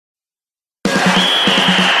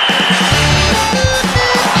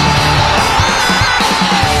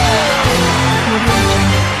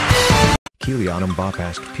Kylian Mbappe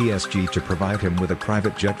asked PSG to provide him with a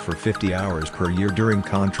private jet for 50 hours per year during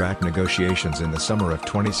contract negotiations in the summer of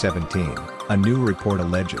 2017, a new report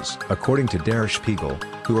alleges. According to Der Spiegel,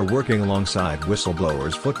 who are working alongside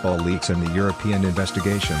whistleblowers, football leaks and the European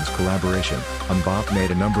investigations collaboration, Mbappe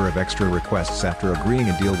made a number of extra requests after agreeing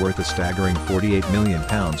a deal worth a staggering £48 million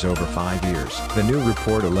over 5 years. The new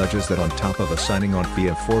report alleges that on top of a signing on fee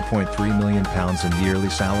of £4.3 million and yearly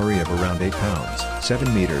salary of around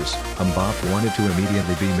 £8.7 meters, Mbappe wanted to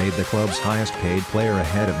immediately be made the club's highest paid player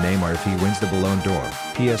ahead of Neymar if he wins the Ballon d'Or.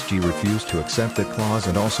 PSG refused to accept that clause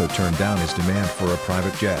and also turned down his demand for a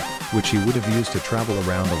private jet, which he would have used to travel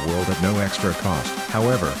around the world at no extra cost.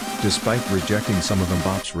 However, despite rejecting some of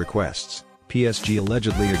Mbappe's requests, PSG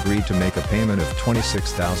allegedly agreed to make a payment of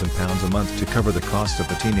 £26,000 a month to cover the costs of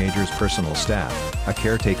the teenager's personal staff, a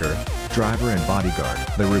caretaker, driver and bodyguard.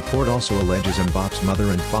 The report also alleges Mbappe's mother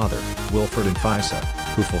and father, Wilfrid and Fayza,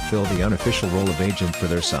 who fulfill the unofficial role of agent for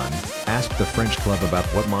their son, asked the French club about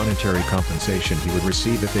what monetary compensation he would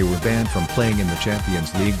receive if they were banned from playing in the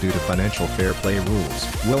Champions League due to financial fair play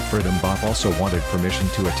rules. Wilfrid and Mbappe also wanted permission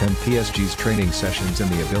to attend PSG's training sessions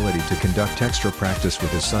and the ability to conduct extra practice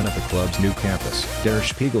with his son at the club's new campus. Der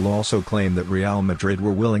Spiegel also claimed that Real Madrid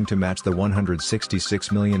were willing to match the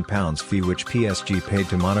 £166 million fee which PSG paid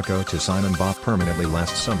to Monaco to sign Mbappe permanently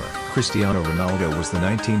last summer. Cristiano Ronaldo was the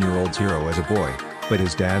 19-year-old's hero as a boy, but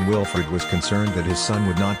his dad Wilfrid was concerned that his son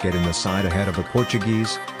would not get in the side ahead of the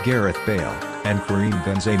Portuguese, Gareth, Bale, and Karim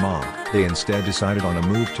Benzema. They instead decided on a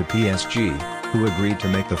move to PSG, who agreed to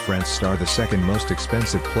make the French star the second most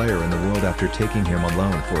expensive player in the world after taking him on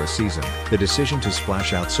loan for a season. The decision to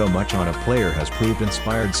splash out so much on a player has proved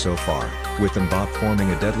inspired so far, with Mbappe forming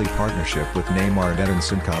a deadly partnership with Neymar and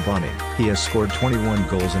Edinson Cavani. He has scored 21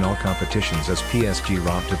 goals in all competitions as PSG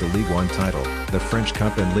romped to the Ligue 1 title, the French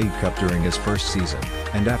Cup and League Cup during his first season,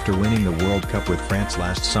 and after winning the World Cup with France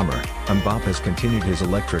last summer, Mbappe has continued his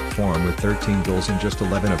electric form with 13 goals in just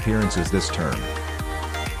 11 appearances this term.